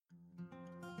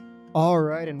All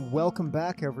right, and welcome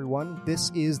back, everyone.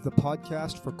 This is the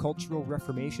podcast for Cultural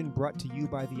Reformation brought to you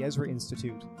by the Ezra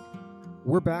Institute.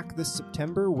 We're back this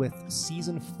September with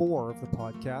Season 4 of the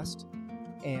podcast,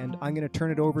 and I'm going to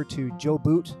turn it over to Joe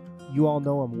Boot. You all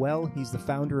know him well. He's the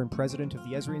founder and president of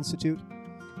the Ezra Institute.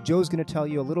 Joe's going to tell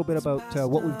you a little bit about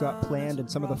what we've got planned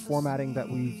and some of the formatting that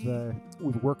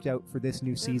we've worked out for this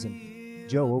new season.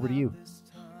 Joe, over to you.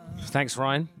 Thanks,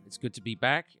 Ryan. It's good to be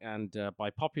back, and by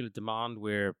popular demand,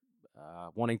 we're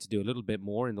wanting to do a little bit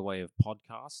more in the way of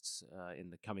podcasts in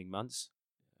the coming months.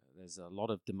 There's a lot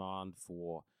of demand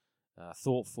for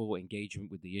thoughtful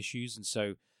engagement with the issues, and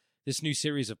so this new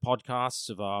series of podcasts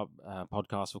of our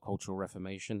Podcast for Cultural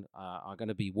Reformation are going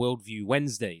to be Worldview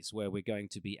Wednesdays, where we're going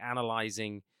to be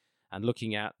analyzing and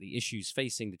looking at the issues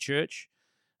facing the church,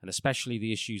 and especially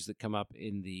the issues that come up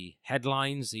in the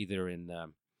headlines, either in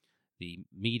the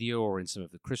media or in some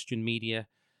of the Christian media,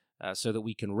 so that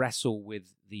we can wrestle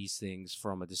with these things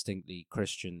from a distinctly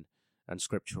Christian and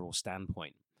scriptural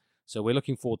standpoint. So we're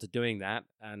looking forward to doing that.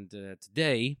 And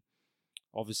today,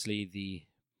 obviously, the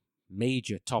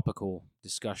major topical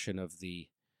discussion of the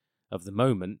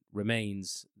moment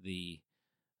remains the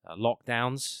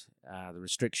lockdowns, the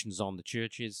restrictions on the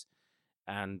churches,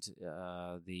 and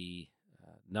the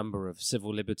number of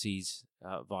civil liberties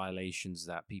violations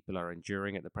that people are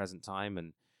enduring at the present time.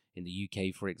 And in the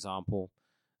UK, for example,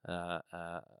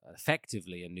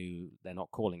 effectively they're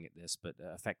not calling it this, but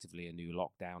effectively a new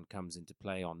lockdown comes into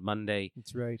play on Monday.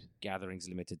 That's right. Gatherings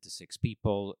limited to 6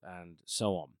 people and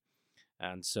so on.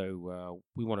 And so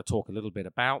we want to talk a little bit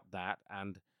about that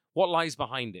and what lies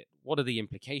behind it. What are the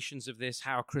implications of this?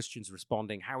 How are Christians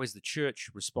responding? How is the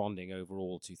church responding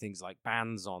overall to things like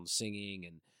bans on singing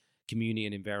and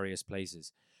communion in various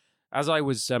places? As I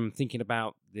was thinking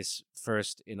about this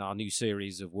first in our new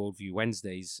series of Worldview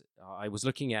Wednesdays, I was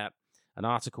looking at an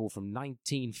article from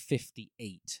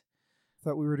 1958.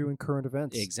 Thought we were doing current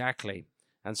events. Exactly.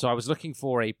 And so I was looking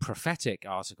for a prophetic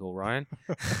article, Ryan,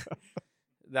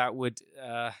 that would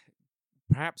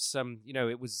perhaps,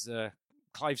 it was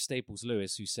Clive Staples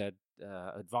Lewis who said,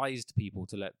 advised people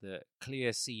to let the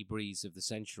clear sea breeze of the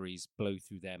centuries blow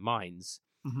through their minds.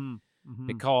 Mm-hmm. Mm-hmm.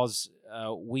 Because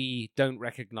we don't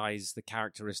recognize the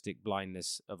characteristic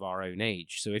blindness of our own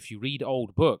age. So if you read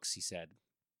old books, he said,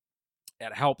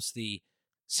 it helps the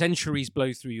centuries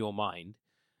blow through your mind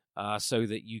so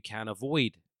that you can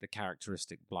avoid the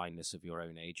characteristic blindness of your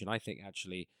own age. And I think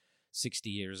actually 60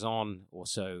 years on or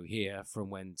so here from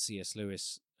when C.S.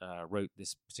 Lewis wrote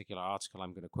this particular article,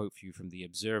 I'm going to quote for you from The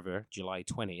Observer, July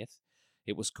 20th.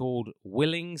 It was called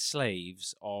Willing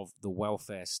Slaves of the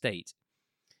Welfare State,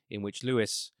 in which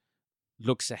Lewis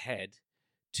looks ahead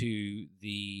to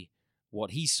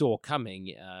what he saw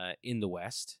coming in the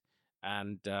West,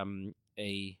 and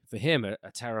for him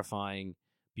a terrifying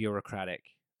bureaucratic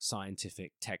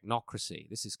scientific technocracy.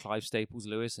 This is Clive Staples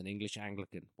Lewis, an English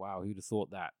Anglican. Wow, who'd have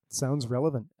thought that? Sounds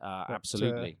relevant.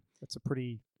 Absolutely. That's a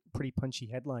pretty punchy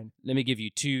headline. Let me give you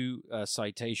 2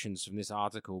 citations from this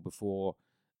article before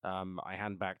I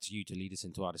hand back to you to lead us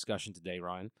into our discussion today,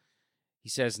 Ryan. He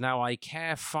says, "Now I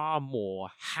care far more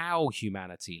how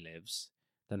humanity lives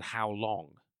than how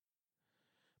long.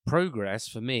 Progress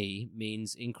for me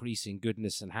means increasing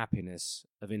goodness and happiness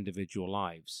of individual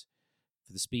lives,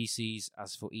 for the species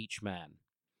as for each man.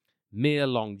 Mere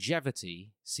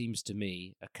longevity seems to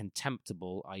me a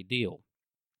contemptible ideal."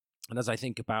 And as I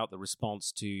think about the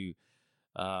response to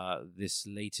this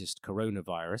latest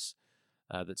coronavirus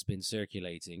that's been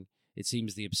circulating, it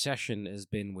seems the obsession has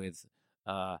been with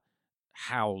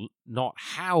not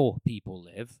how people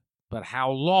live, but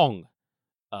how long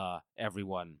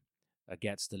everyone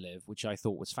gets to live, which I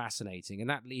thought was fascinating. And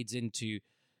that leads into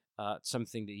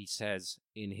something that he says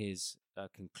in his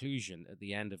conclusion at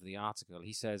the end of the article.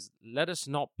 He says, "Let us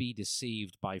not be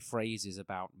deceived by phrases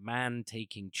about man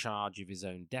taking charge of his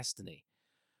own destiny.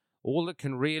 All that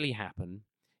can really happen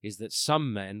is that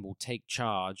some men will take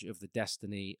charge of the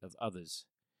destiny of others.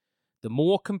 The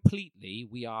more completely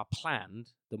we are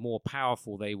planned, the more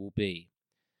powerful they will be.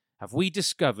 Have we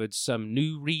discovered some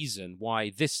new reason why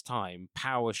this time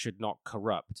power should not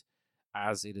corrupt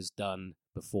as it has done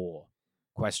before?" ?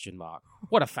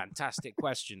 What a fantastic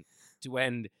question to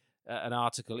end an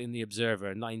article in The Observer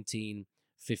in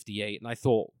 1958. And I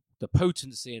thought the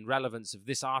potency and relevance of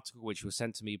this article, which was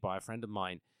sent to me by a friend of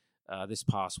mine this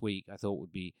past week, I thought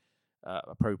would be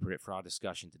appropriate for our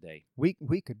discussion today.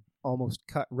 We could almost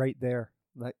cut right there.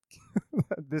 Like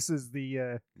this is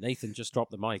the Nathan just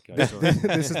dropped the mic.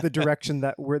 This is the direction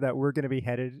that we're going to be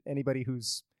headed. Anybody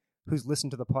who's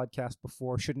listened to the podcast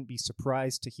before shouldn't be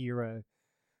surprised to hear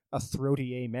a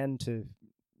throaty amen to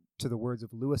the words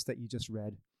of Lewis that you just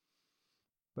read.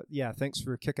 But yeah, thanks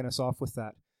for kicking us off with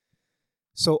that.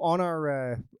 So on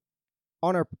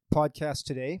our podcast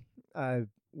today,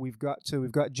 we've got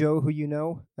Joe, who you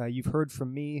know. You've heard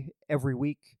from me every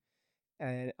week,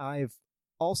 and I've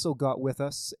also got with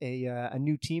us a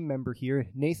new team member here.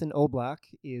 Nathan Oblak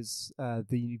is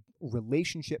the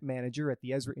relationship manager at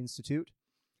the Ezra Institute.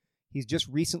 He's just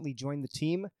recently joined the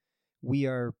team. We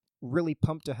are really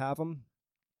pumped to have him.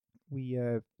 We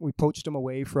poached him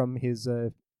away from his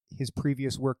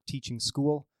previous work teaching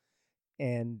school,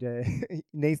 and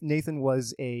Nathan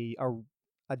was a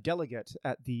delegate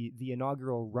at the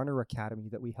inaugural Runner Academy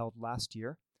that we held last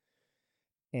year,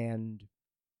 and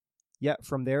yeah,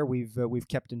 from there we've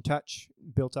kept in touch,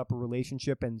 built up a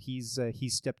relationship, and he's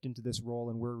stepped into this role,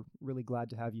 and we're really glad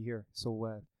to have you here.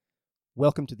 So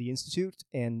welcome to the Institute,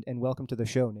 and welcome to the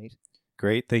show, Nate.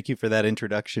 Great. Thank you for that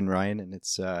introduction, Ryan. And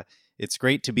it's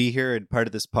great to be here and part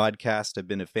of this podcast. I've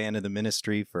been a fan of the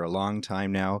ministry for a long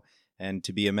time now, and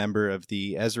to be a member of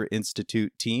the Ezra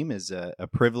Institute team is a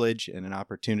privilege and an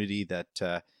opportunity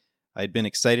that I'd been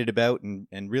excited about and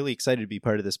really excited to be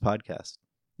part of this podcast.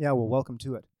 Yeah, well, welcome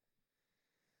to it.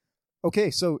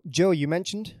 Okay, so Joe, you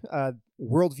mentioned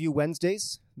Worldview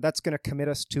Wednesdays. That's going to commit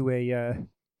us to a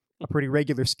pretty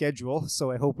regular schedule,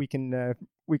 so I hope we can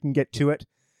get to it.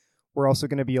 We're also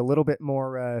going to be a little bit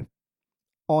more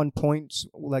on point.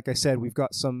 Like I said, we've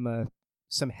got some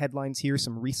headlines here,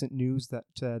 some recent news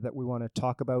that we want to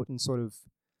talk about, and sort of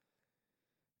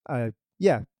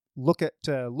look at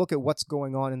what's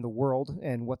going on in the world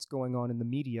and what's going on in the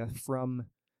media from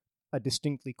a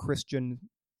distinctly Christian,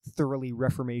 thoroughly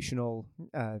reformational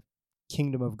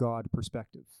kingdom of God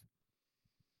perspective.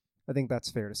 I think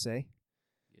that's fair to say.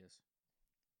 Yes.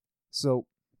 So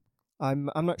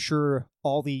I'm not sure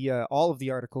all of the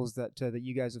articles that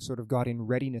you guys have sort of got in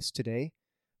readiness today,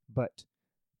 but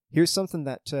here's something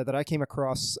that I came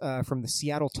across from the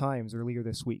Seattle Times earlier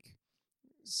this week.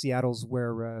 Seattle's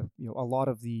where a lot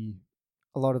of the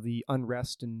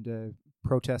unrest and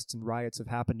protests and riots have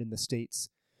happened in the States.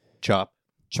 CHOP,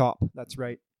 that's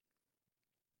right.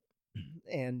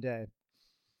 And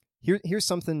here's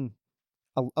something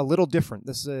a little different.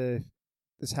 This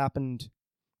happened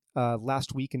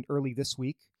last week and early this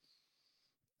week.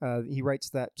 He writes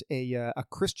that a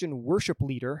Christian worship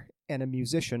leader and a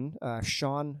musician,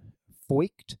 Sean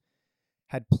Voigt,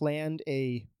 had planned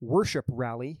a worship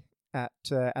rally at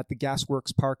the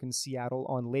Gasworks Park in Seattle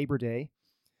on Labor Day,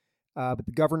 but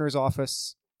the governor's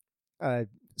office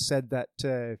said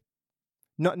that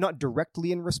not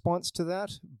directly in response to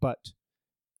that, but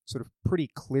sort of pretty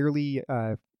clearly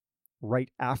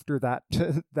right after that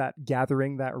that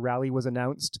gathering, that rally was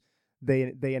announced,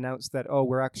 they announced that,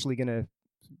 we're actually going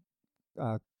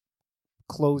to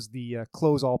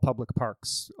close all public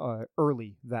parks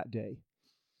early that day.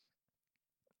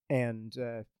 And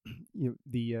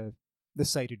the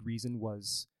cited reason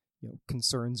was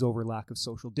concerns over lack of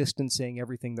social distancing,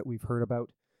 everything that we've heard about.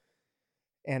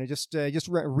 And I just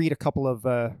read a couple of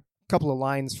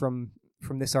lines from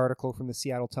this article from the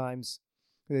Seattle Times.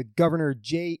 Governor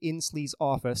Jay Inslee's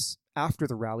office, after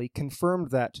the rally,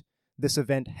 confirmed that this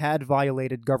event had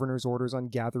violated governor's orders on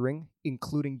gathering,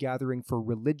 including gathering for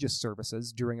religious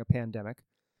services during a pandemic.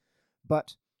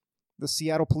 But the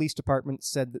Seattle Police Department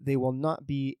said that they will not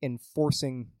be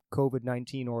enforcing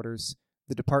COVID-19 orders.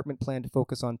 The department planned to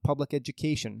focus on public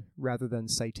education rather than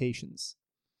citations.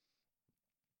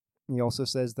 He also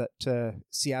says that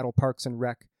Seattle Parks and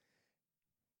Rec,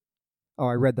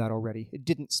 I read that already. It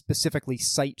didn't specifically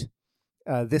cite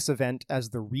this event as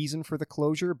the reason for the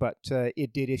closure, but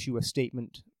it did issue a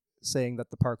statement saying that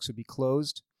the parks would be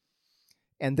closed.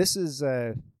 And this is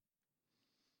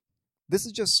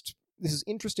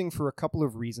interesting for a couple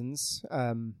of reasons.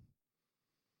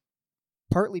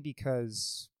 Partly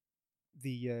because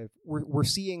we're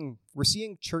seeing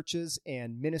churches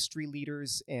and ministry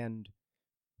leaders and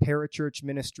parachurch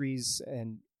ministries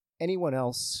and anyone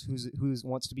else who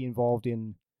wants to be involved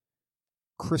in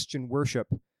Christian worship.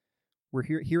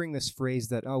 We're hearing this phrase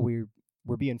that we're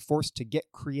being forced to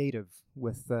get creative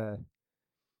with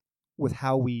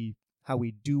how we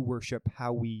do worship,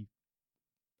 how we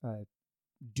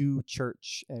do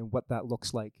church, and what that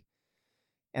looks like.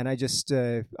 And I just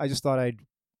thought I'd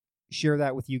share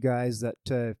that with you guys.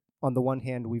 That on the one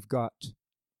hand we've got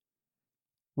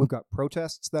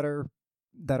protests that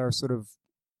are sort of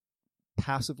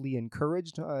passively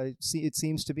encouraged. It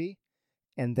seems to be,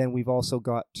 and then we've also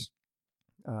got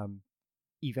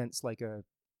events like a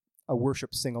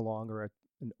worship sing along or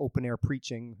an open air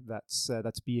preaching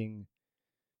that's being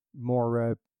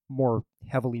more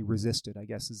heavily resisted, I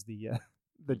guess, is the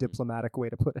diplomatic way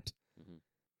to put it. Mm-hmm.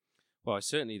 Well, it's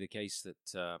certainly the case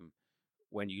that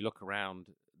when you look around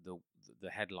the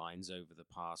headlines over the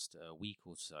past week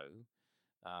or so,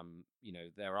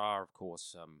 there are, of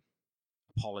course,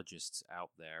 apologists out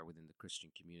there within the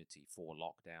Christian community for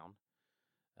lockdown,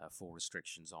 for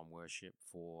restrictions on worship,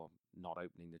 for not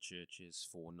opening the churches,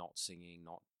 for not singing,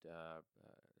 not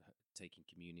taking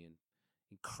communion.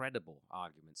 Incredible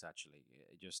arguments, actually.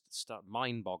 Just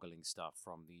mind-boggling stuff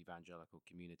from the evangelical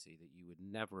community that you would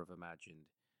never have imagined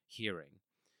hearing.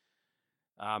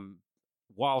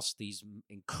 Whilst these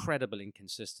incredible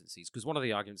inconsistencies, because one of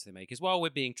the arguments they make is, well, we're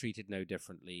being treated no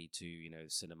differently to,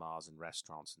 cinemas and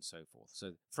restaurants and so forth. So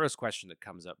the first question that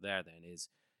comes up there then is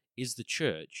the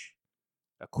church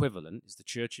equivalent, is the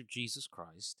Church of Jesus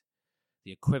Christ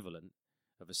the equivalent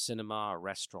of a cinema, a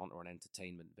restaurant, or an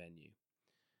entertainment venue?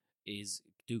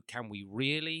 Can we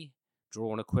really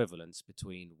draw an equivalence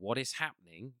between what is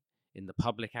happening in the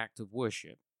public act of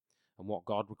worship and what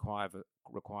God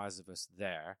requires of us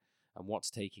there, and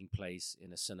what's taking place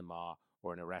in a cinema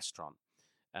or in a restaurant?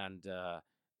 And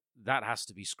that has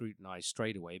to be scrutinized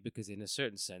straight away, because in a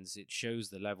certain sense it shows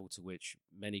the level to which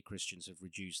many Christians have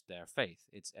reduced their faith.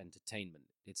 It's entertainment,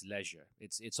 it's leisure,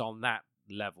 it's on that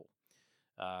level.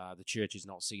 The church is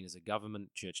not seen as a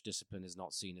government. Church discipline is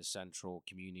not seen as central.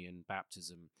 Communion,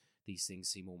 baptism, these things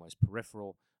seem almost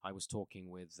peripheral. I was talking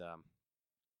with a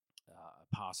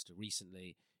pastor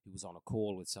recently who was on a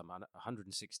call with some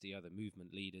 160 other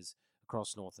movement leaders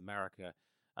across North America,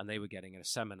 and they were getting a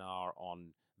seminar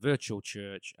on virtual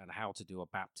church and how to do a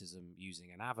baptism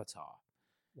using an avatar.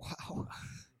 Wow.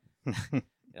 And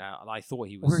I thought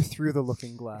he was... We're through the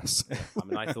looking glass.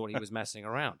 I thought he was messing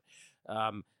around.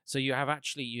 So you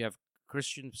have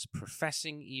Christians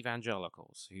professing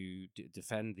evangelicals who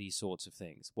defend these sorts of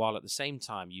things, while at the same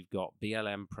time you've got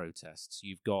BLM protests,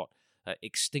 you've got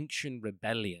Extinction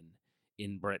Rebellion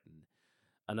in Britain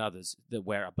and others,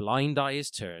 where a blind eye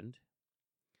is turned,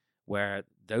 where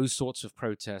those sorts of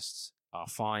protests are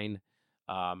fine,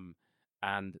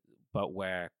 but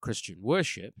where Christian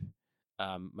worship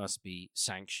must be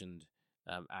sanctioned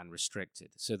and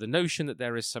restricted. So the notion that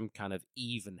there is some kind of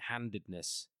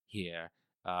even-handedness here,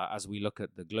 as we look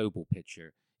at the global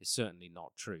picture, is certainly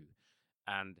not true.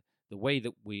 And the way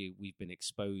that we've been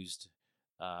exposed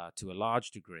to a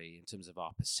large degree in terms of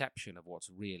our perception of what's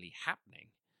really happening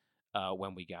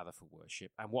when we gather for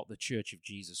worship and what the Church of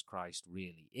Jesus Christ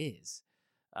really is,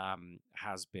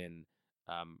 has been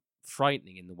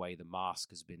frightening in the way the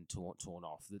mask has been torn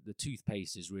off. The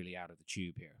toothpaste is really out of the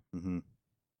tube here. Mm-hmm.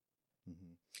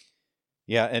 Mm-hmm.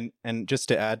 Yeah, and just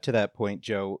to add to that point,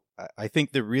 Joe, I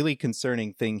think the really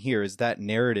concerning thing here is that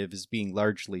narrative is being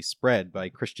largely spread by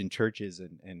Christian churches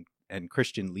and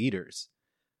Christian leaders.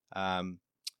 I'm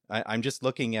just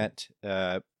looking at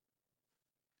Al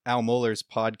Mohler's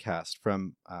podcast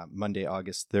from Monday,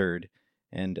 August 3rd,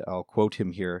 and I'll quote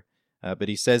him here. But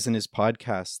he says in his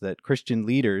podcast that Christian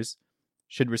leaders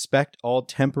should respect all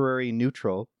temporary,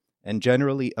 neutral, and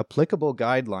generally applicable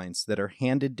guidelines that are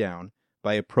handed down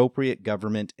by appropriate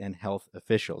government and health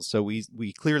officials. So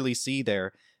we clearly see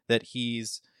there that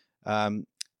he's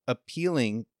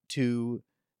appealing to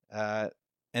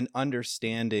an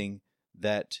understanding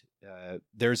that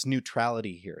there's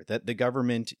neutrality here, that the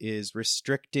government is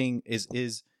restricting,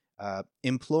 is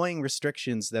employing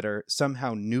restrictions that are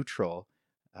somehow neutral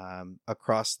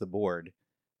across the board,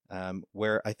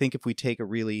 where I think if we take a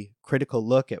really critical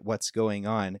look at what's going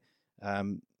on,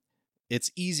 it's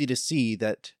easy to see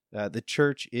that the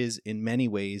church is in many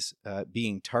ways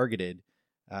being targeted.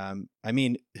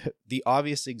 The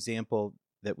obvious example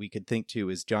that we could think to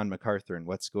is John MacArthur and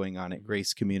what's going on at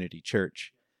Grace Community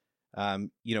Church.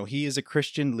 He is a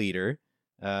Christian leader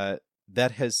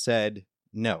that has said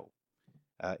no.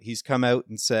 He's come out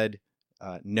and said,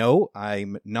 no,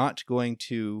 I'm not going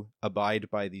to abide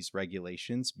by these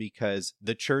regulations because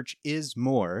the church is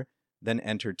more than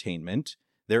entertainment.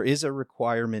 There is a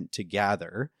requirement to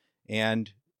gather,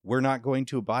 and we're not going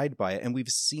to abide by it. And we've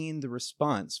seen the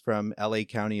response from LA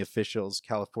County officials,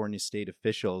 California state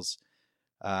officials,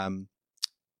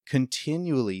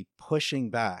 continually pushing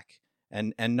back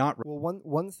and not. Well,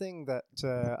 one thing that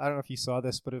I don't know if you saw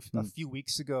this, but a few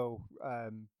weeks ago,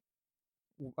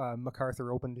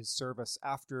 MacArthur opened his service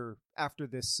after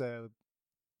this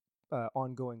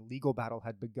ongoing legal battle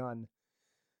had begun.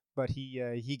 But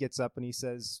he gets up and he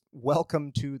says,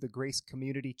 "Welcome to the Grace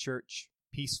Community Church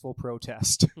peaceful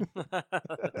protest."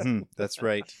 That's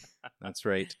right. That's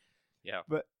right. Yeah.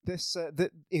 But this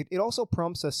it also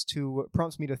prompts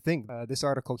me to think this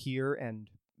article here and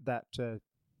that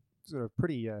sort of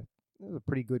pretty a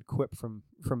pretty good quip from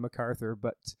MacArthur.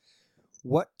 But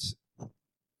what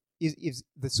is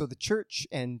the church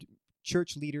and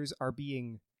church leaders are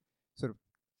being sort of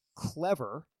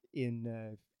clever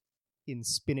in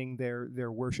spinning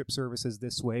their worship services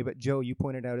this way. But Joe, you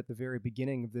pointed out at the very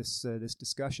beginning of this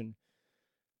discussion,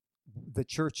 the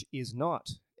church is not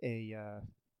a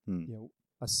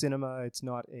a cinema. It's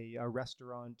not a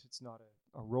restaurant. It's not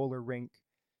a roller rink.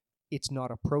 It's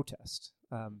not a protest.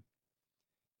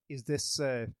 Is this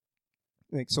so?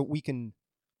 We can,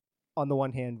 on the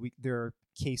one hand, there are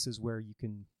cases where you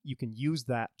can use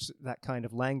that kind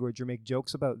of language or make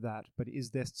jokes about that. But is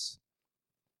this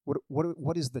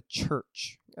what is the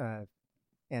church,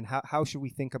 and how should we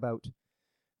think about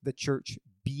the church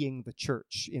being the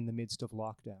church in the midst of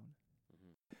lockdown?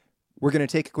 We're going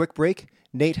to take a quick break.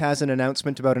 Nate has an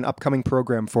announcement about an upcoming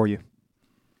program for you.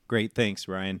 Great, thanks,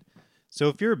 Ryan. So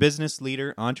if you're a business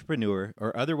leader, entrepreneur,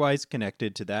 or otherwise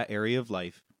connected to that area of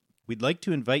life, we'd like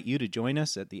to invite you to join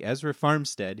us at the Ezra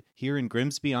Farmstead here in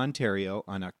Grimsby, Ontario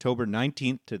on October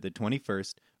 19th to the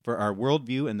 21st for our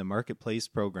Worldview in the Marketplace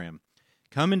program.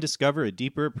 Come and discover a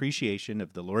deeper appreciation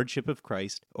of the Lordship of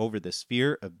Christ over the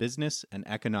sphere of business and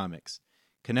economics.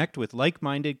 Connect with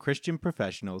like-minded Christian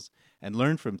professionals and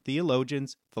learn from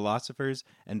theologians, philosophers,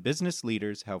 and business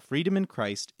leaders how freedom in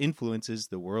Christ influences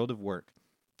the world of work.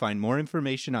 Find more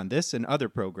information on this and other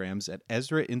programs at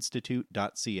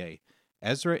ezrainstitute.ca.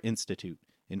 Ezra Institute,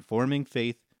 informing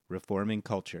faith, reforming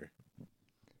culture.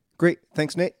 Great.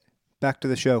 Thanks, Nate. Back to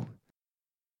the show.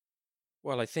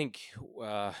 Well, I think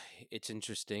it's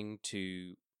interesting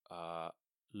to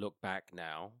look back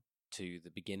now to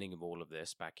the beginning of all of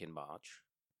this back in March.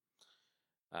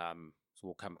 So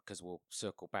we'll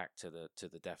circle back to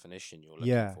the definition you're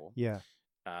looking for. Yeah.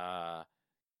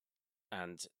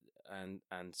 And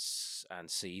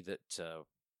see that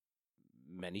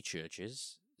many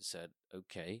churches said,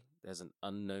 okay, there's an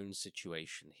unknown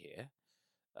situation here.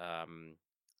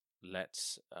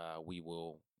 We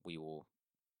will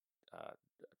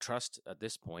trust at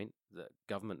this point that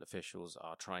government officials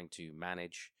are trying to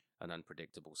manage an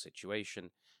unpredictable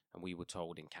situation. And we were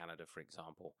told in Canada, for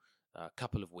example, a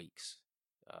couple of weeks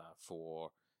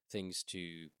for things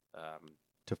to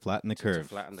flatten the curve. To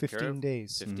flatten the 15 curve.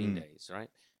 days. 15 days, right?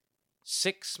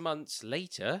 6 months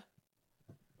later,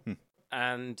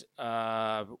 and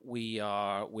we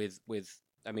are with.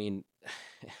 I mean,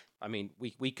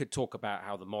 we could talk about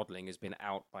how the modeling has been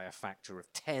out by a factor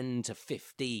of 10 to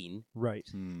 15, right?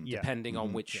 Depending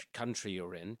on which country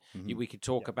you're in. We could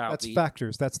talk about that's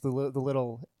factors. That's the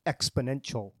little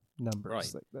exponential numbers.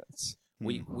 Right. Like that's.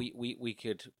 We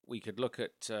could look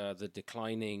at the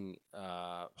declining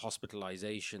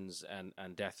hospitalizations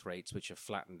and death rates, which have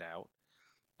flattened out,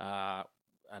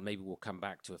 and maybe we'll come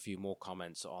back to a few more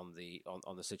comments on the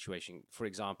situation. For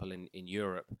example, in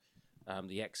Europe,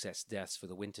 the excess deaths for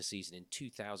the winter season in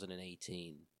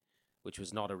 2018, which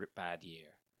was not a bad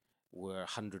year, were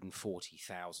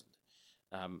 140,000.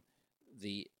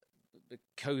 The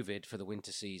COVID for the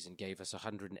winter season gave us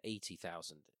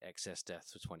 180,000 excess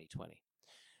deaths for 2020.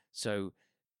 So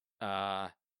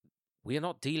we are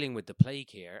not dealing with the plague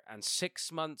here. And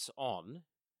 6 months on,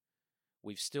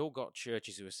 we've still got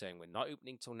churches who are saying we're not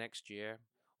opening till next year,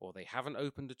 or they haven't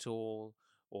opened at all,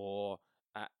 or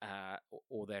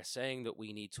they're saying that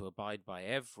we need to abide by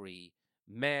every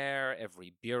mayor,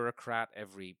 every bureaucrat,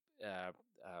 every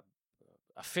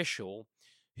official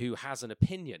who has an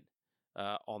opinion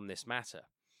on this matter.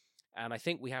 And I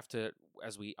think we have to,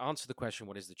 as we answer the question,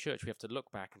 what is the church? We have to look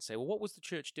back and say, well, what was the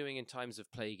church doing in times of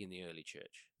plague in the early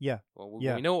church? Yeah. Well,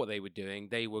 we know what they were doing.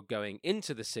 They were going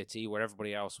into the city where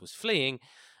everybody else was fleeing,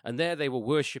 and there they were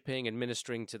worshiping and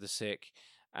ministering to the sick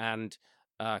and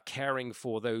caring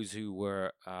for those who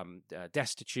were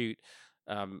destitute,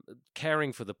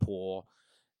 caring for the poor.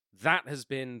 That has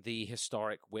been the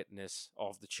historic witness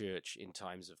of the church in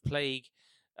times of plague.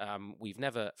 We've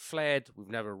never fled, we've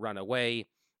never run away,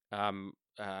 and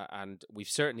we've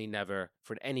certainly never,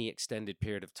 for any extended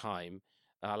period of time,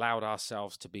 allowed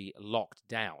ourselves to be locked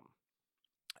down.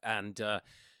 And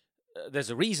there's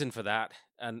a reason for that,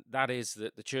 and that is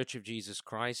that the Church of Jesus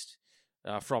Christ,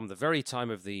 from the very time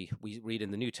of we read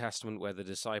in the New Testament where the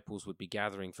disciples would be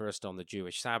gathering first on the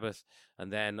Jewish Sabbath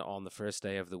and then on the first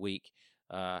day of the week,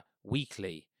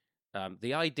 weekly.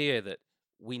 The idea that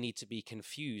we need to be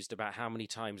confused about how many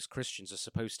times Christians are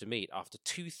supposed to meet after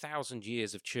 2,000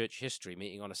 years of church history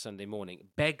meeting on a Sunday morning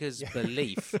beggars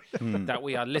belief that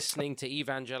we are listening to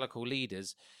evangelical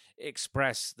leaders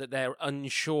express that they're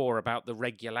unsure about the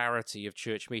regularity of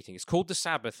church meeting. It's called the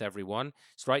Sabbath, everyone.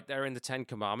 It's right there in the Ten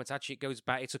Commandments. Actually, it goes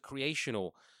back. It's a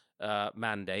creational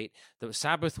mandate. The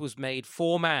Sabbath was made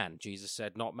for man. Jesus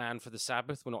said, not man for the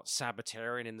Sabbath. We're not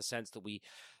Sabbatarian in the sense that we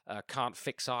can't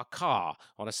fix our car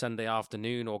on a Sunday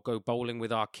afternoon or go bowling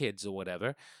with our kids or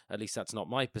whatever. At least that's not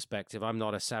my perspective. I'm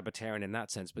not a Sabbatarian in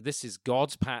that sense. But this is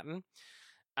God's pattern,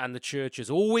 and the church has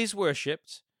always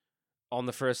worshipped on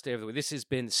the first day of the week. This has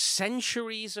been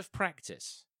centuries of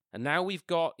practice. And now we've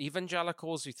got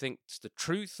evangelicals who think the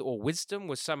truth or wisdom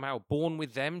was somehow born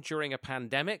with them during a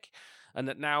pandemic, and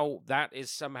that now that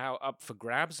is somehow up for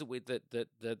grabs with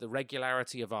the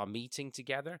regularity of our meeting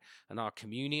together and our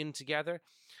communion together.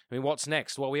 I mean, what's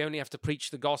next? Well, we only have to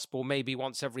preach the gospel maybe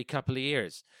once every couple of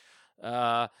years.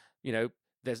 The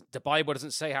Bible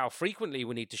doesn't say how frequently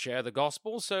we need to share the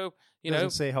gospel, so it doesn't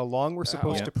say how long we're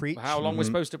supposed to preach. How long we're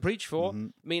supposed to preach for. I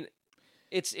mean,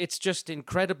 it's just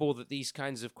incredible that these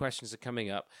kinds of questions are coming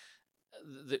up.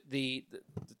 The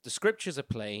scriptures are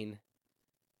plain.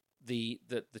 The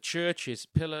church is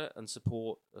pillar and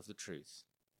support of the truth.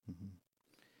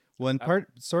 Well, in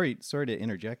sorry to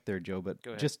interject there, Joe, but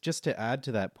just to add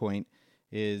to that point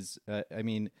is,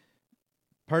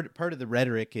 part of the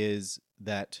rhetoric is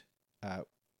that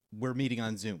we're meeting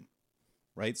on Zoom,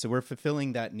 right? So we're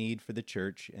fulfilling that need for the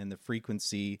church and the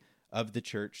frequency of the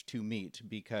church to meet,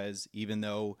 because even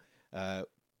though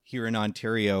here in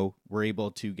Ontario we're able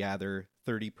to gather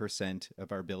 30%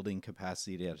 of our building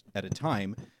capacity at a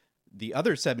time, the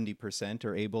other 70%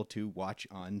 are able to watch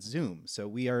on Zoom. So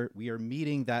we are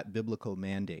meeting that biblical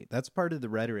mandate. That's part of the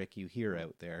rhetoric you hear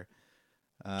out there.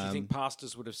 Do you think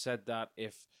pastors would have said that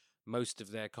if most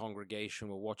of their congregation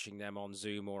were watching them on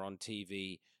Zoom or on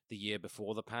TV the year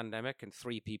before the pandemic, and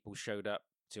 3 people showed up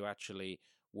to actually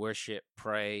worship,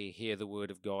 pray, hear the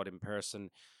word of God in person?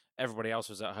 Everybody else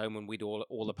was at home, and we'd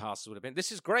all the pastors would have been,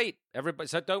 this is great. Everybody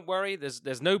said, don't worry,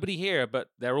 there's nobody here, but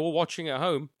they're all watching at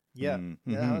home. Yeah,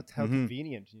 how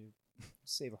convenient. You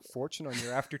save a fortune on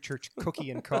your after-church cookie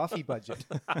and coffee budget.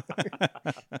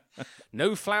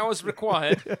 No flowers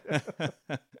required.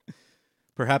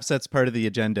 Perhaps that's part of the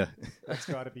agenda. That's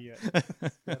got to be it.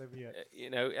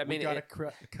 We got to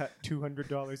cut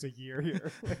 $200 a year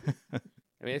here.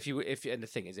 I mean, and the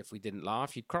thing is, if we didn't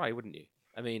laugh, you'd cry, wouldn't you?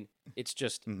 I mean, it's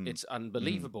just, it's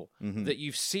unbelievable that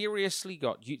you seriously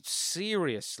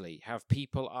have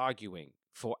people arguing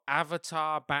for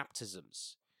avatar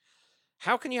baptisms.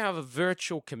 How can you have a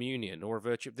virtual communion or a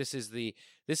virtual? This is the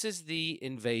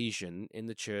invasion in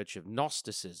the church of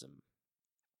Gnosticism,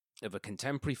 of a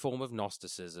contemporary form of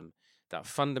Gnosticism that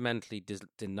fundamentally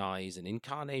denies an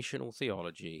incarnational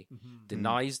theology,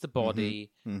 denies the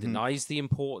body, denies the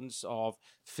importance of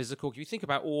physical. You think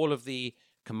about all of the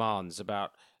commands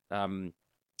about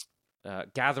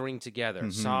gathering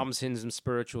together, psalms, hymns, and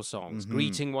spiritual songs,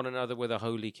 greeting one another with a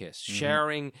holy kiss,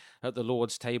 sharing at the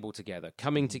Lord's table together,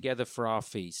 coming together for our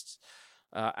feasts,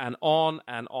 and on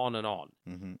and on and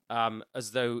on,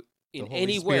 as though in the Holy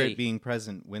any Spirit way being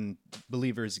present when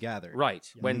believers gather. Right.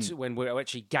 When we're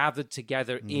actually gathered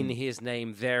together in his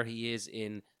name, there he is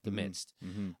in the midst.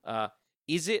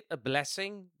 Is it a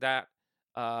blessing that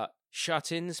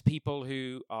shut-ins, people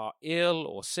who are ill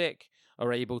or sick,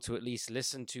 are able to at least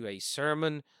listen to a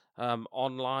sermon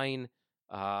online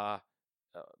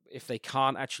if they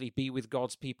can't actually be with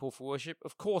God's people for worship?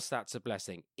 Of course that's a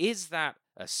blessing. Is that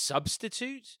a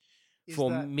substitute for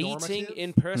meeting normative?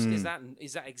 In person? Is that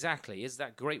exactly? Is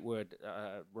that great word,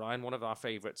 Ryan, one of our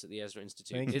favorites at the Ezra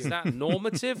Institute? Is that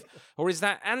normative or is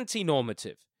that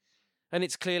anti-normative? And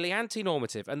it's clearly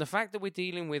anti-normative. And the fact that we're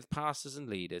dealing with pastors and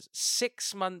leaders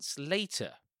 6 months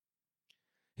later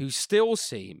who still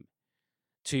seem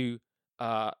to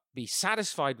be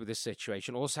satisfied with this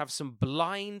situation, also have some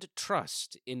blind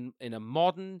trust in a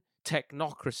modern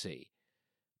technocracy,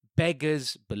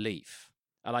 beggars belief.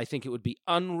 And I think it would be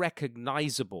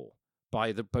unrecognizable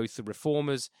by both the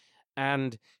reformers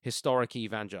and historic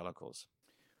evangelicals.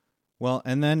 Well,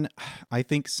 and then I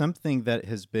think something that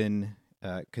has been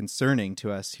concerning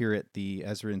to us here at the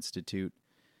Ezra Institute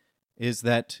is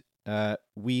that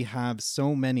we have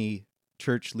so many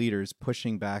church leaders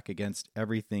pushing back against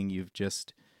everything you've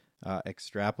just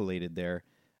extrapolated there.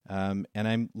 And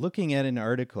I'm looking at an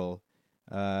article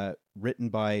written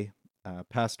by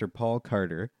Pastor Paul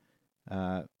Carter,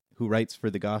 who writes for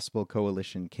the Gospel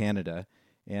Coalition Canada.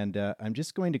 And I'm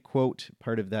just going to quote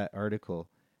part of that article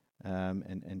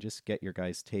and just get your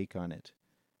guys' take on it.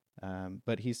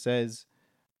 But he says,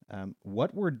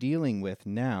 what we're dealing with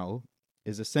now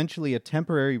is essentially a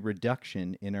temporary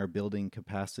reduction in our building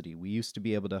capacity. We used to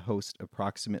be able to host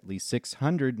approximately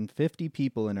 650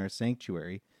 people in our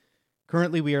sanctuary.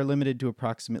 Currently, we are limited to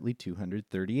approximately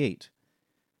 238.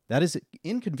 That is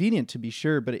inconvenient, to be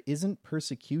sure, but it isn't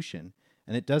persecution,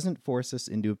 and it doesn't force us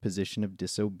into a position of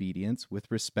disobedience with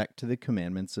respect to the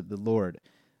commandments of the Lord.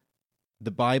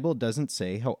 The Bible doesn't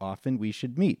say how often we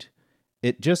should meet.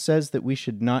 It just says that we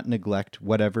should not neglect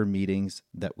whatever meetings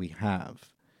that we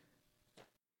have.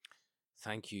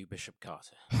 Thank you, Bishop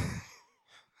Carter.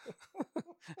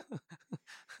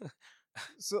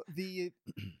 So the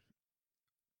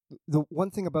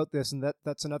one thing about this, and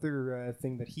that's another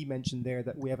thing that he mentioned there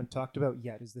that we haven't talked about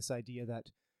yet, is this idea that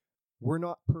we're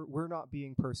not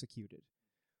being persecuted.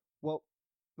 Well,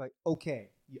 like, okay,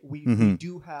 we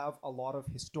do have a lot of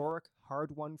historic,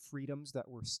 hard-won freedoms that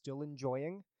we're still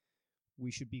enjoying.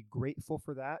 We should be grateful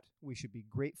for that. We should be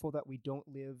grateful that we don't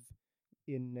live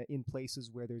in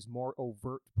places where there's more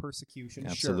overt persecution.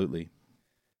 Absolutely. Sure.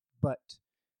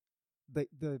 But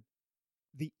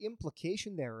the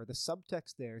implication there, or the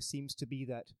subtext there, seems to be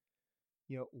that,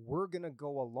 we're gonna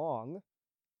go along,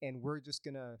 and we're just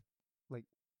gonna, like,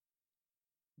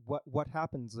 what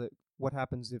happens if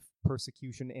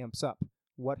persecution amps up?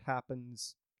 What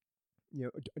happens?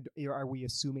 Are we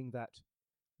assuming that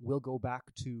we'll go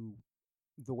back to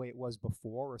the way it was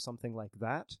before, or something like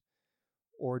that?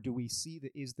 Or do we see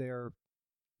that is there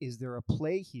a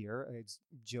play here, as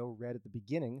Joe read at the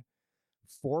beginning,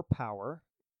 for power?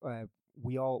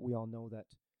 We all know that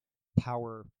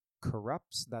power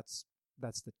corrupts. That's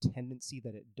the tendency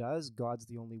that it does. God's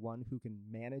the only one who can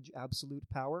manage absolute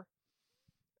power.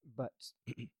 But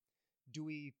do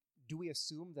we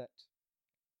assume that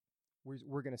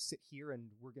we're going to sit here and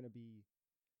we're going to be?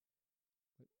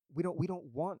 We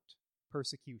don't want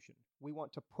persecution. We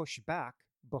want to push back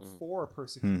before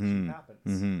persecution happens.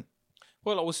 Mm-hmm.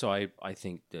 Well, also, I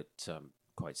think that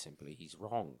quite simply, he's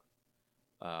wrong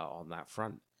on that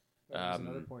front. There's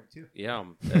another point too. Yeah,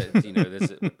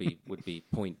 there's would be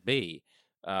point B,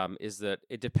 is that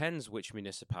it depends which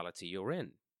municipality you're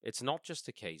in. It's not just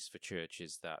a case for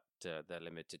churches that they're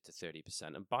limited to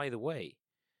 30%. And by the way,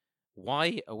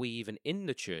 why are we even in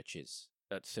the churches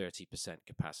at 30%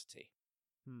 capacity?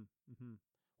 Mm-hmm.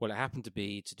 Well, it happened to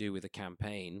be to do with a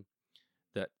campaign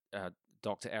that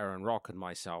Dr. Aaron Rock and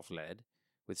myself led,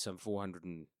 with some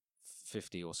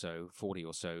 440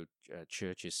 or so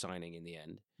churches signing in the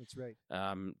end. That's right.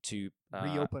 To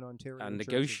reopen Ontario and churches.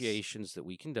 Negotiations that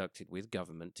we conducted with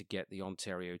government to get the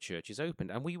Ontario churches opened.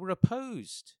 And we were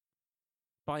opposed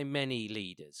by many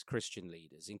leaders, Christian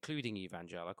leaders, including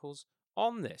evangelicals,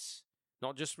 on this.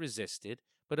 Not just resisted,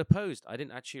 but opposed. I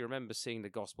didn't actually remember seeing the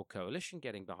Gospel Coalition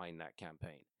getting behind that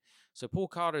campaign. So Paul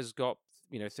Carter's got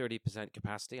 30%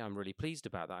 capacity. I'm really pleased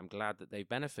about that. I'm glad that they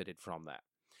benefited from that.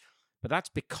 But that's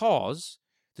because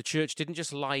the church didn't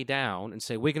just lie down and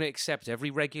say, we're going to accept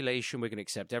every regulation, we're going to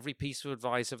accept every piece of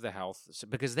advice of the health,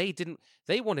 because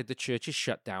they wanted the churches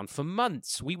shut down for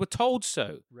months. We were told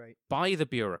so by the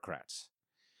bureaucrats.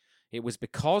 It was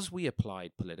because we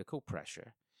applied political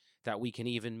pressure that we can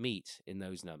even meet in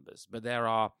those numbers. But there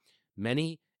are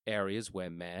many areas where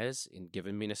mayors in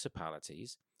given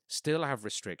municipalities still have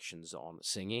restrictions on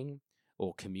singing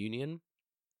or communion,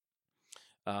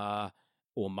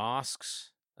 or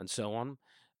masks, and so on,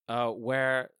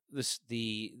 where this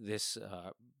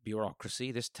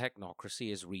bureaucracy, this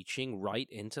technocracy, is reaching right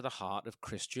into the heart of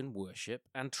Christian worship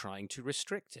and trying to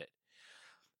restrict it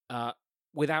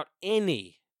without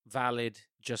any valid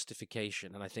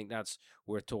justification. And I think that's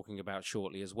what we're talking about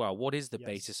shortly as well. What is the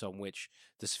basis on which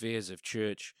the spheres of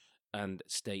church and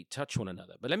state touch one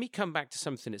another? But let me come back to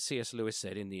something that C.S. Lewis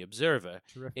said in The Observer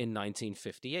in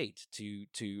 1958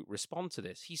 to respond to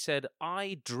this. He said,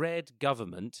 "I dread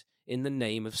government in the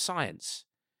name of science."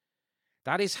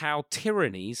 That is how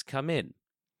tyrannies come in.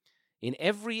 In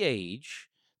every age,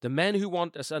 the men who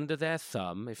want us under their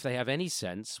thumb, if they have any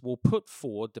sense, will put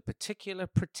forward the particular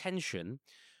pretension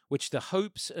which the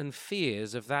hopes and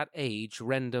fears of that age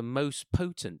render most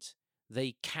potent.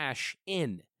 They cash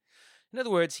in. In other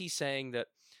words, he's saying that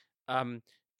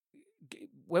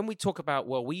when we talk about,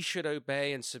 well, we should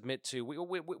obey and submit to,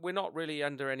 we're not really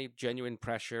under any genuine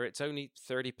pressure. It's only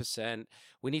 30%.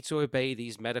 We need to obey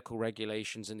these medical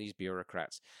regulations and these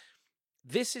bureaucrats.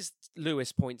 This is,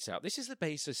 Lewis points out, this is the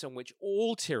basis on which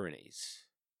all tyrannies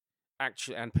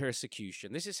actually and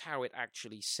persecution, this is how it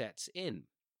actually sets in.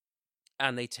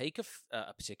 And they take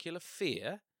a particular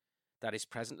fear that is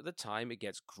present at the time. It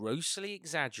gets grossly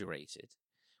exaggerated,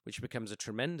 which becomes a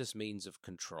tremendous means of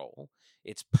control.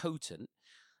 It's potent.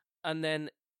 And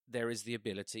then there is the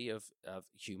ability of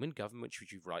human government,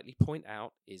 which you rightly point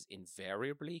out, is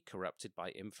invariably corrupted by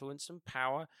influence and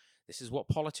power. This is what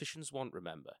politicians want,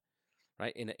 remember.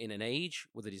 Right? In an age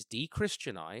where it is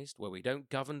de-Christianized, where we don't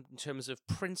govern in terms of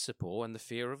principle and the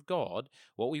fear of God,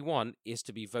 what we want is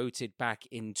to be voted back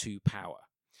into power.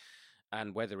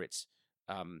 And whether it's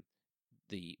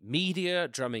the media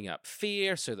drumming up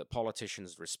fear so that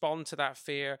politicians respond to that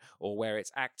fear, or where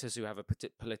it's actors who have a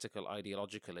political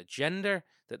ideological agenda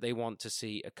that they want to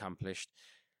see accomplished.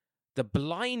 The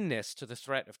blindness to the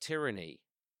threat of tyranny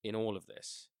in all of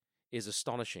this is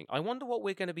astonishing. I wonder what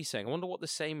we're going to be saying. I wonder what the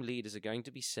same leaders are going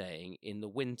to be saying in the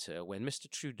winter when Mr.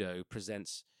 Trudeau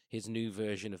presents his new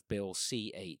version of Bill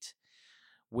C-8,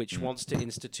 which wants to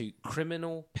institute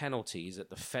criminal penalties at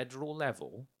the federal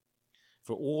level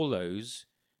for all those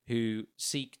who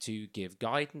seek to give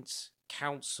guidance,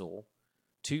 counsel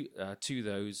to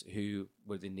those who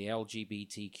within the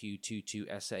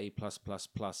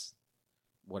LGBTQ22SA+++,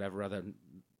 whatever other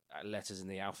letters in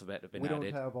the alphabet have been added.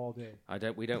 We don't have all day.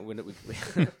 We don't want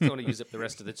to use up the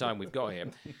rest of the time we've got here.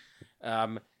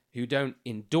 Who don't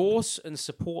endorse and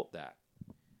support that.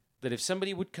 That if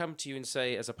somebody would come to you and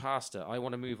say, as a pastor, I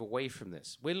want to move away from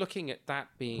this, we're looking at that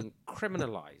being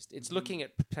criminalized. It's looking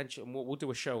at potential, and we'll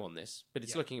do a show on this, but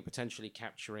it's looking at potentially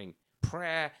capturing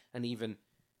prayer and even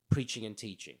preaching and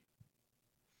teaching.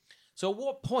 So at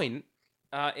what point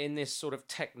in this sort of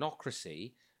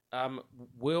technocracy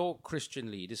will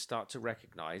Christian leaders start to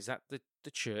recognize that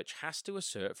the church has to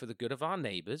assert for the good of our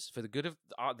neighbors, for the good of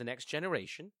the next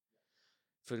generation,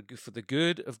 for the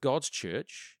good of God's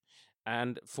church,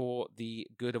 and for the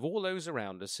good of all those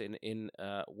around us in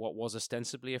what was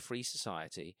ostensibly a free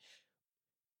society,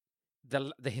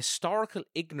 the historical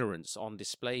ignorance on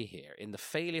display here in the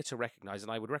failure to recognize,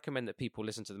 and I would recommend that people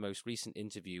listen to the most recent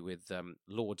interview with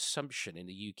Lord Sumption in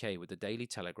the UK with the Daily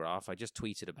Telegraph. I just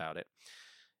tweeted about it.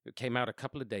 It came out a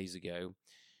couple of days ago.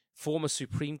 Former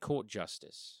Supreme Court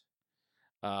Justice,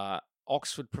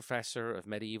 Oxford professor of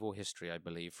medieval history, I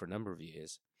believe, for a number of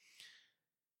years.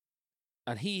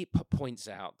 And he points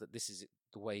out that this is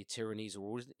the way tyrannies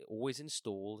are always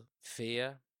installed: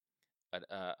 fear,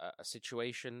 a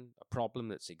situation, a problem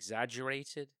that's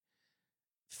exaggerated.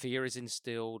 Fear is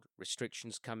instilled,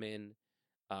 restrictions come in,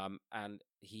 and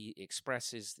he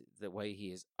expresses the way he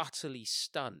is utterly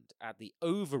stunned at the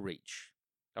overreach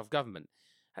of government.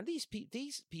 And these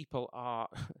people are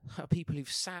people who've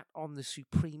sat on the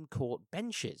Supreme Court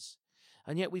benches.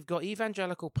 And yet we've got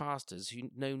evangelical pastors who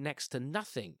know next to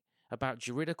nothing about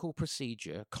juridical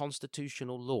procedure,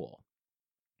 constitutional law,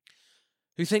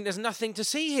 who think there's nothing to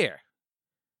see here,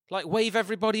 like wave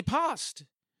everybody past.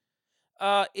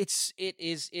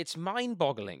 It's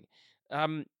mind-boggling.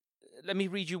 Let me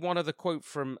read you one other quote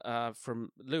from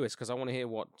Lewis, because I want to hear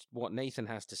what Nathan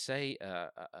has to say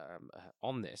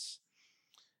on this.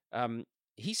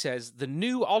 He says the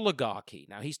new oligarchy.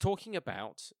 Now he's talking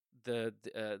about the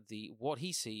what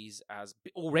he sees as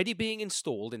already being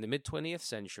installed in the mid-20th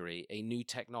century, a new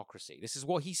technocracy. This is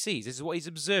what he sees. This is what he's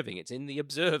observing. It's in the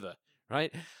Observer,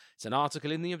 right? It's an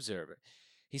article in the Observer.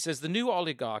 He says the new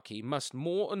oligarchy must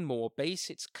more and more base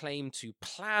its claim to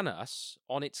plan us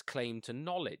on its claim to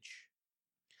knowledge.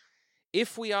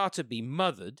 If we are to be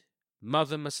mothered,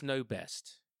 mother must know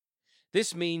best.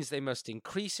 This means they must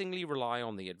increasingly rely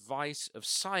on the advice of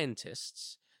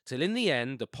scientists, till in the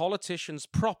end the politicians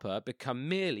proper become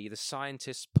merely the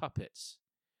scientists' puppets.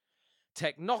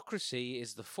 Technocracy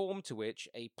is the form to which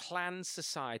a planned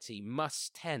society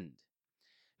must tend.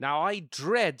 Now, I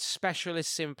dread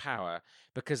specialists in power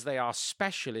because they are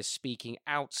specialists speaking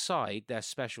outside their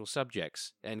special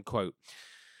subjects, end quote.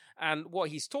 And what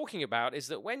he's talking about is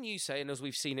that when you say, and as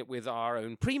we've seen it with our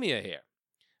own premier here,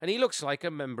 and he looks like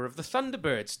a member of the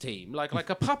Thunderbirds team, like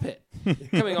a puppet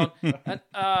coming on, and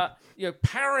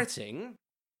parroting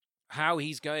how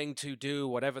he's going to do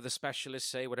whatever the specialists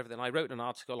say, whatever. Then I wrote an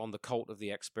article on the cult of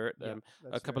the expert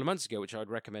a couple of months ago, which I'd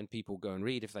recommend people go and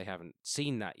read if they haven't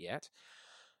seen that yet,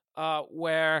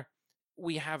 where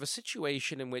we have a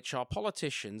situation in which our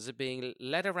politicians are being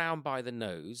led around by the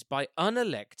nose by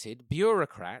unelected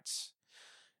bureaucrats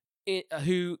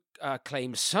who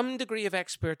claim some degree of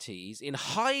expertise in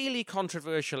highly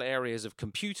controversial areas of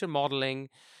computer modeling,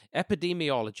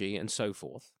 epidemiology, and so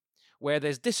forth, where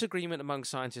there's disagreement among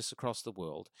scientists across the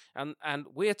world. And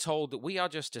we're told that we are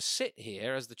just to sit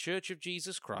here as the Church of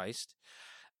Jesus Christ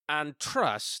and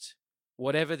trust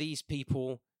whatever these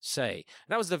people say. And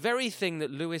that was the very thing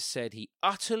that Lewis said he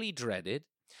utterly dreaded,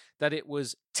 that it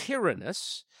was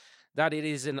tyrannous, that it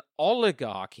is an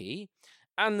oligarchy,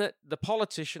 and that the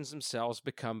politicians themselves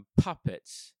become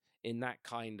puppets in that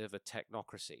kind of a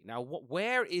technocracy. Now,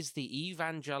 where is the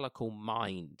evangelical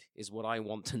mind is what I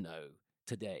want to know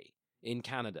today in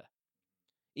Canada,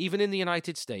 even in the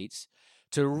United States,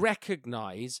 to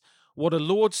recognize what a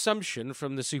Lord Sumption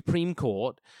from the Supreme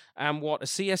Court and what a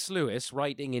C.S. Lewis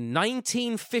writing in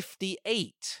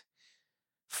 1958,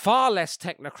 far less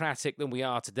technocratic than we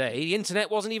are today. The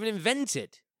internet wasn't even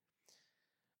invented.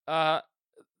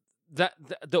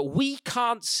 that we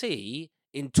can't see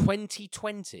in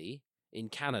 2020 in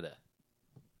Canada?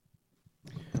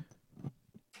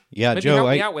 Yeah, Maybe Joe, help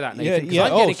me out with that, Nathan,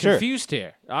 because I'm getting confused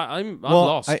here. I'm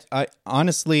lost. I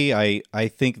honestly, I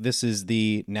think this is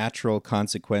the natural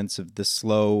consequence of the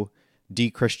slow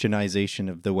de-Christianization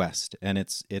of the West, and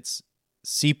it's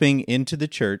seeping into the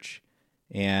church.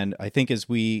 And I think as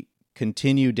we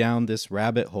continue down this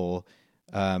rabbit hole,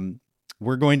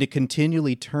 we're going to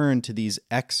continually turn to these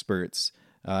experts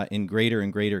in greater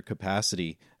and greater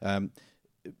capacity.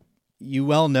 You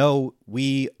well know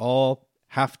we all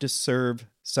have to serve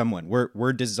someone.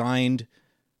 We're designed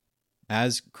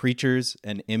as creatures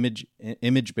and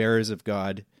image bearers of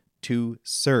God to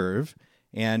serve.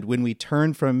 And when we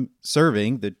turn from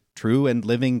serving the true and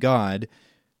living God,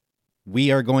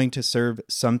 we are going to serve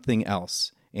something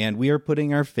else. And we are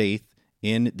putting our faith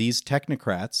in these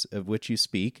technocrats of which you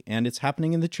speak, and it's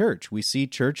happening in the church. We see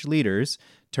church leaders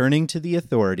turning to the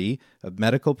authority of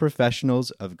medical professionals,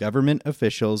 of government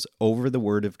officials over the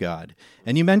Word of God.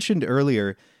 And you mentioned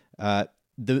earlier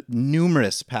the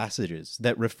numerous passages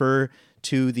that refer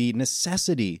to the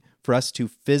necessity for us to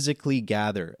physically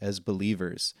gather as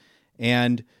believers.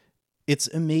 And it's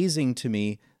amazing to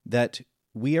me that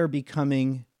we are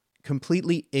becoming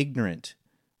completely ignorant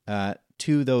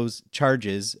to those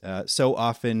charges so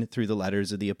often through the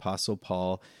letters of the Apostle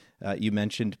Paul. You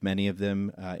mentioned many of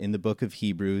them in the book of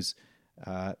Hebrews,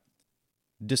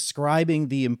 describing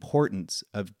the importance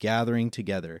of gathering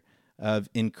together, of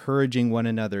encouraging one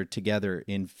another together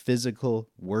in physical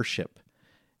worship.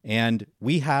 And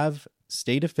we have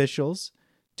state officials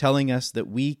telling us that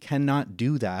we cannot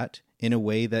do that in a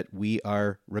way that we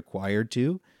are required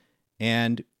to,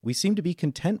 and we seem to be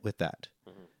content with that.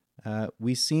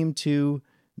 We seem to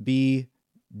be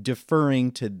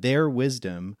deferring to their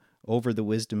wisdom over the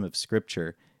wisdom of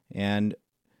Scripture. And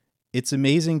it's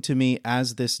amazing to me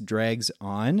as this drags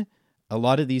on, a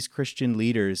lot of these Christian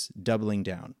leaders doubling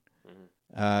down.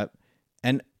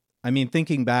 And I mean,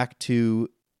 thinking back to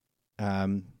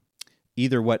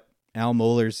either what Al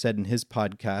Mohler said in his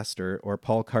podcast or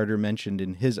Paul Carter mentioned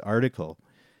in his article,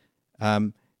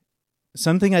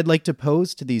 something I'd like to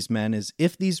pose to these men is,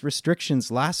 if these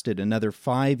restrictions lasted another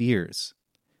 5 years,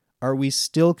 are we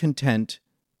still content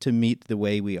to meet the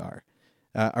way we are?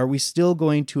 Are we still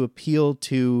going to appeal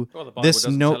to well, the Bible this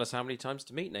doesn't tell us how many times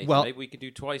to meet, Nathan. Well, maybe we could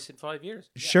do twice in 5 years.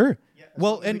 Sure. Yeah,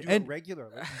 Well, and and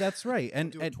regularly. that's right.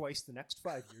 And Do it twice the next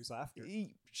 5 years after.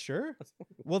 Sure.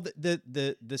 Well,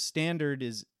 the standard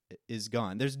is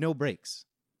gone. There's no breaks.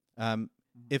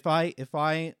 If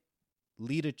I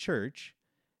lead a church,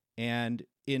 and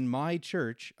in my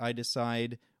church I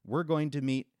decide we're going to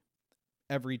meet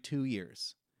every 2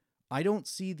 years, I don't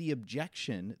see the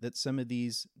objection that some of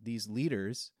these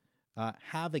leaders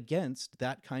have against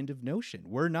that kind of notion.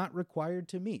 We're not required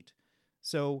to meet.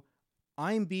 So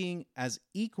I'm being as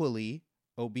equally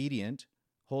obedient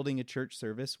holding a church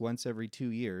service once every 2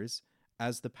 years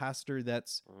as the pastor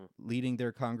that's leading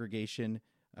their congregation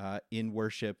in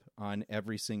worship on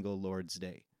every single Lord's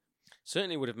Day.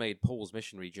 Certainly would have made Paul's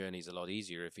missionary journeys a lot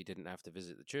easier if he didn't have to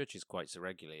visit the churches quite so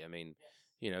regularly. I mean,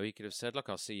 you know, he could have said, look,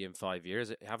 I'll see you in 5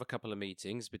 years, have a couple of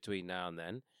meetings between now and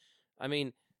then. I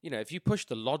mean, you know, if you push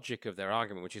the logic of their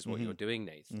argument, which is what you're doing,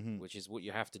 Nathan, which is what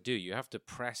you have to do, you have to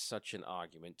press such an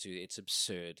argument to its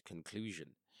absurd conclusion.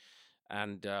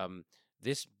 And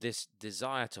this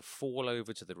desire to fall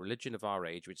over to the religion of our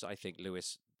age, which I think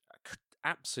Lewis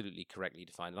absolutely correctly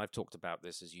defined, and I've talked about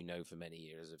this, as you know, for many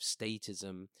years, of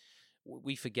statism.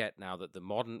 We forget now that the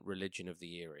modern religion of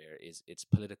the era it's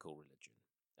political religion,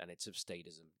 and it's of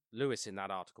statism. Lewis, in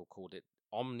that article, called it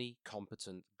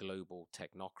omnicompetent global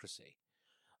technocracy.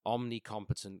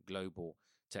 Omnicompetent global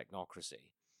technocracy.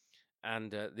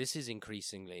 And this is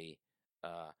increasingly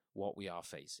what we are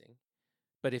facing.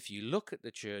 But if you look at the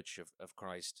Church of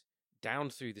Christ down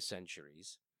through the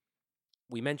centuries,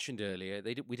 we mentioned earlier,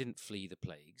 we didn't flee the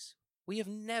plagues. We have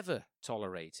never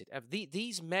tolerated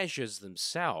these measures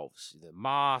themselves, the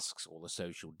masks, all the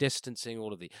social distancing,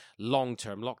 all of the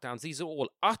long-term lockdowns. These are all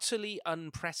utterly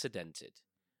unprecedented.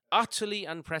 Utterly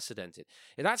unprecedented.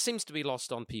 And that seems to be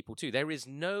lost on people too. There is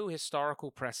no historical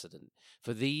precedent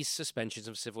for these suspensions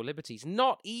of civil liberties,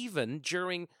 not even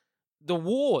during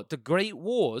the great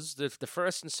wars, the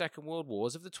First and Second World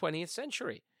Wars of the 20th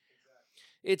century.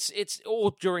 It's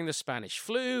all during the Spanish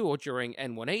flu, or during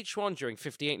N1H1, during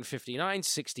 58 and 59,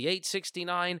 68,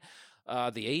 69,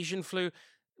 the Asian flu,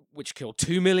 which killed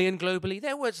 2 million globally.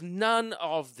 There was none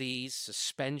of these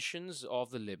suspensions of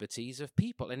the liberties of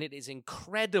people. And it is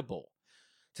incredible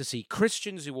to see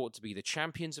Christians who ought to be the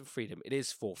champions of freedom. It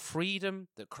is for freedom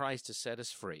that Christ has set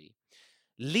us free.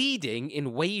 leading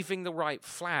in waving the right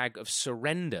flag of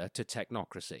surrender to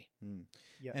technocracy.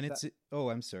 Yeah, And it's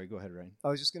I'm sorry. Go ahead, Ryan. I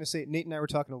was just going to say, Nate and I were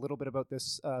talking a little bit about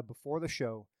this before the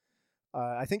show.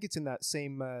 I think it's in that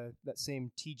same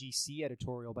TGC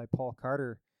editorial by Paul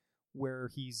Carter, where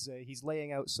he's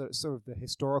laying out sort of the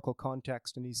historical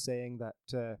context, and he's saying that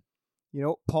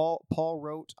Paul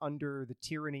wrote under the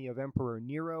tyranny of Emperor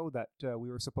Nero that we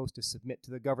were supposed to submit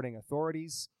to the governing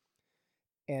authorities,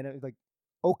 and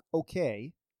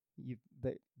okay,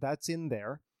 that's in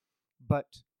there,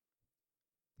 but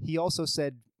he also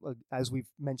said, as we've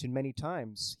mentioned many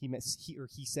times,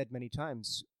 he said many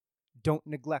times, don't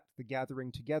neglect the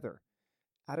gathering together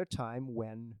at a time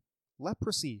when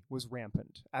leprosy was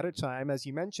rampant, at a time, as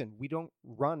you mentioned, we don't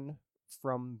run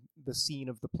from the scene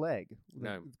of the plague.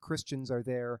 No. Christians are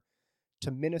there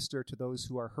to minister to those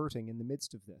who are hurting in the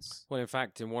midst of this. Well, in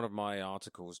fact, in one of my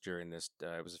articles during this,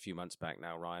 it was a few months back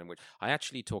now, Ryan, which I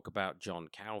actually talk about John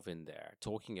Calvin there,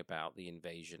 talking about the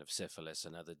invasion of syphilis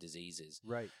and other diseases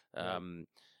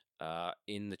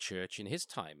in the church in his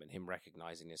time, and him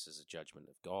recognizing this as a judgment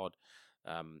of God.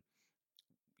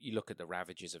 You look at the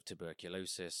ravages of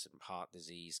tuberculosis and heart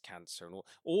disease, cancer, and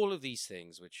all of these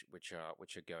things which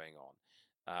are going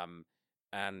on,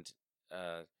 and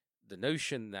the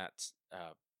notion that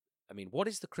what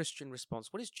is the Christian response?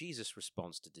 What is Jesus'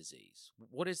 response to disease?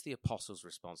 What is the apostles'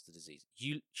 response to disease?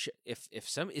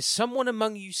 Is someone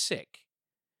among you sick,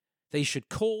 they should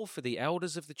call for the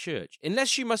elders of the church,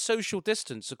 unless you must social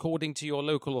distance according to your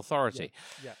local authority.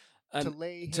 Yeah.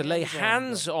 And to lay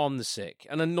hands on the sick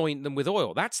and anoint them with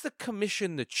oil. That's the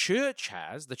commission the church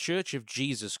has, the Church of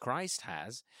Jesus Christ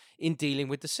has, in dealing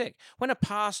with the sick. When a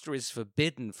pastor is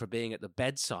forbidden for being at the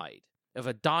bedside of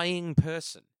a dying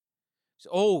person,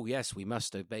 oh yes, we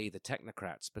must obey the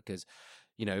technocrats because,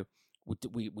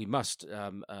 we must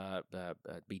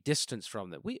be distanced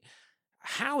from them.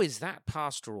 How is that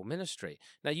pastoral ministry?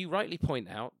 Now, you rightly point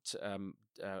out, and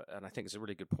I think it's a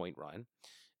really good point, Ryan.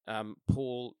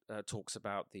 Paul talks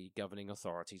about the governing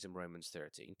authorities in Romans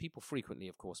 13. People frequently,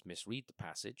 of course, misread the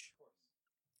passage.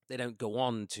 They don't go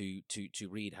on to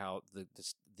read how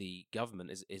the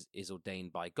government is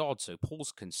ordained by God. So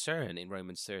Paul's concern in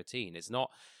Romans 13 is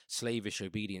not slavish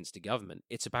obedience to government.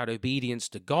 It's about obedience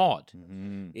to God.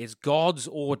 Mm-hmm. It's God's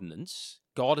ordinance.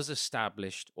 God has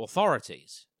established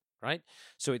authorities, right?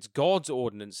 So it's God's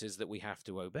ordinances that we have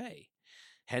to obey.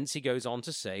 Hence, he goes on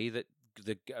to say that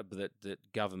that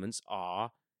governments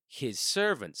are his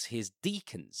servants, his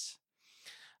deacons,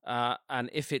 and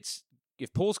if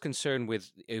Paul's concerned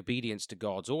with obedience to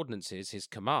God's ordinances, his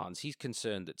commands, he's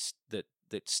concerned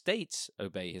that states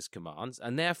obey his commands,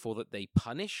 and therefore that they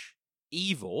punish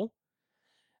evil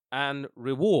and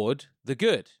reward the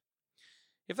good.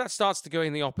 If that starts to go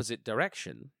in the opposite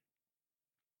direction,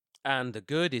 and the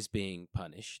good is being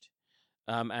punished,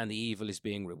 and the evil is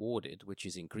being rewarded, which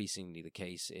is increasingly the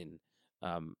case in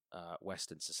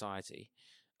Western society,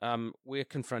 we're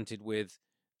confronted with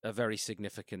a very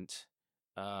significant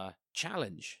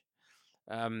challenge,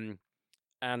 and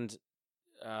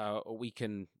we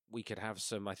could have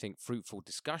some, I think, fruitful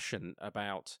discussion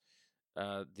about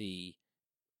the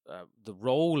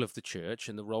role of the church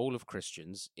and the role of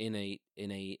Christians in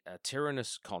a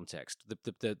tyrannous context.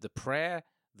 The prayer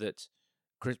that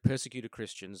persecuted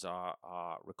Christians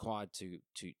are required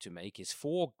to make is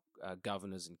for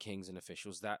governors and kings and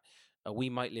officials that we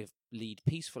might lead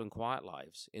peaceful and quiet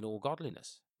lives in all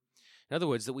godliness. In other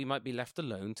words, that we might be left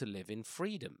alone to live in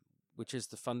freedom, which is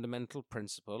the fundamental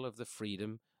principle of the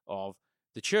freedom of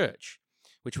the church,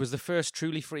 which was the first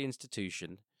truly free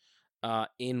institution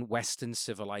in Western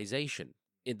civilization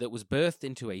that was birthed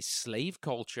into a slave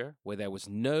culture where there was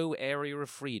no area of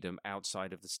freedom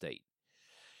outside of the state.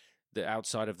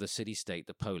 Outside of the city-state,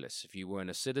 the polis. If you weren't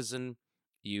a citizen,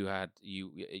 you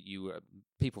were.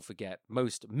 People forget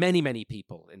many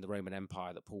people in the Roman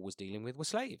Empire that Paul was dealing with were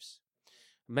slaves.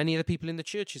 Many of the people in the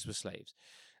churches were slaves,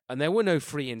 and there were no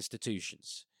free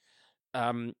institutions.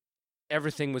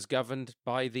 Everything was governed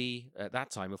by at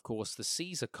that time, of course, the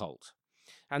Caesar cult,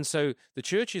 and so the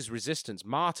church's resistance,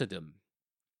 martyrdom.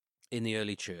 In the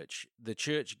early church, the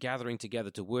church gathering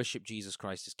together to worship Jesus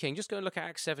Christ as King. Just go and look at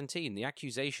Acts 17. The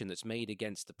accusation that's made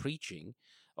against the preaching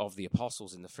of the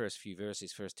apostles in the first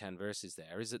 10 verses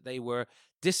there, is that they were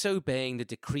disobeying the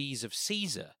decrees of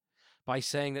Caesar by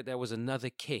saying that there was another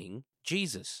king,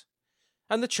 Jesus.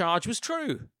 And the charge was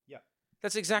true. Yeah.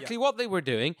 That's exactly what they were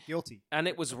doing. Guilty. And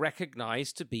it was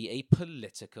recognized to be a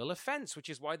political offense, which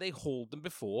is why they hauled them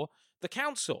before the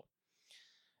council.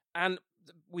 And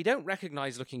we don't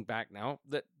recognize, looking back now,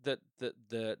 that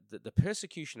the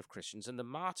persecution of Christians and the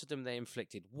martyrdom they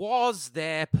inflicted was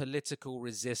their political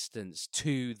resistance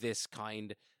to this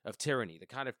kind of tyranny, the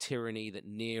kind of tyranny that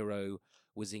Nero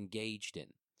was engaged in.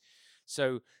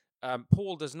 So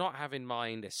Paul does not have in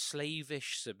mind a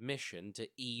slavish submission to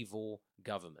evil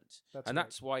government.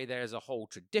 That's why there's a whole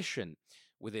tradition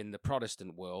within the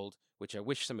Protestant world, which I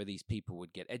wish some of these people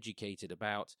would get educated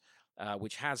about,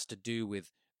 which has to do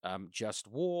with just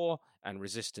war and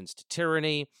resistance to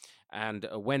tyranny, and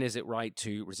when is it right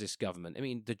to resist government? I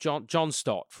mean, the John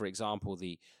Stott, for example,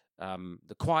 the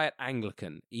quiet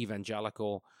Anglican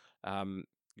evangelical, who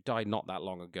died not that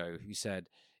long ago, who said,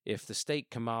 "If the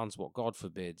state commands what God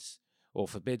forbids, or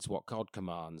forbids what God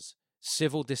commands,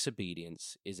 civil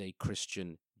disobedience is a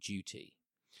Christian duty."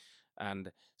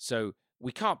 And so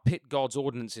we can't pit God's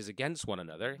ordinances against one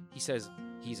another. He says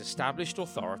he's established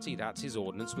authority. That's his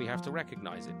ordinance. We have to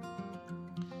recognize it.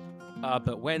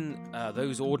 But when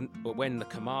when the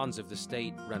commands of the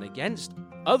state run against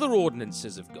other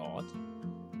ordinances of God,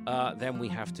 then we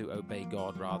have to obey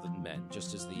God rather than men,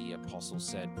 just as the apostles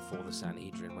said before the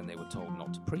Sanhedrin when they were told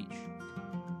not to preach.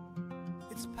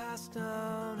 It's passed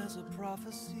down as a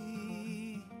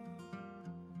prophecy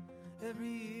every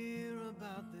year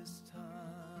about this.